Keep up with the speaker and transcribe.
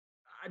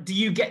Do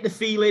you get the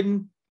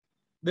feeling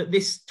that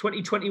this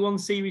 2021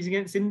 series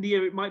against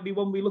India, it might be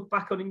one we look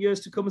back on in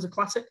years to come as a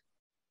classic?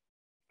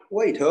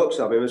 Well, you'd hope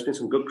so. I mean, there's been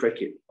some good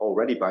cricket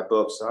already by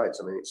both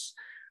sides. I mean, it's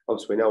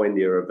obviously we know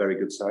India are a very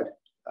good side.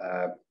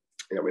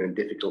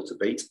 Difficult to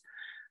beat.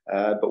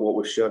 But what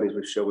we've shown is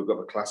we've got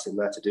the class in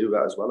there to do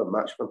that as well and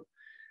match them.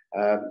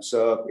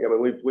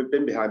 We've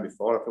been behind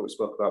before. I think we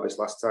spoke about this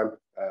last time.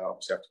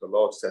 Obviously, after the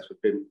Lord's Test,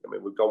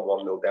 we've gone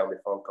 1-0 down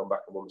before and come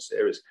back and won the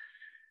series.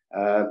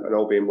 And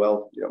all being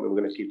well, we're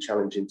going to keep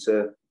challenging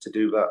to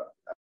do that.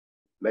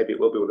 Maybe it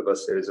will be one of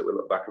those series that we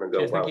look back and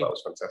go, wow, that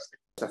was fantastic.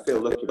 I feel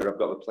lucky that I've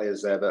got the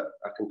players there that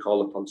I can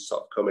call upon to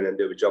sort of come in and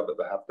do the job that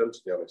they have done, to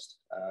be honest.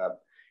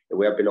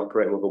 We have been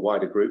operating with a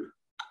wider group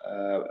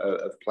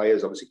of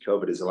players. Obviously,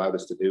 COVID has allowed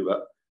us to do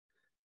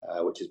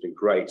that, which has been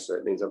great. So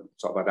it means I've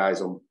sort of had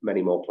eyes on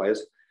many more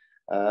players.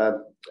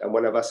 And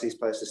when I've asked these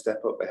players to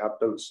step up, they have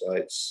done. So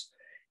it's,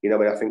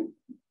 I think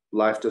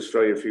life does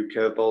throw you a few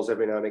curveballs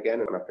every now and again.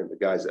 And I think the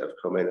guys that have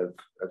come in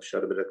have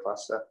showed a bit of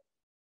class there.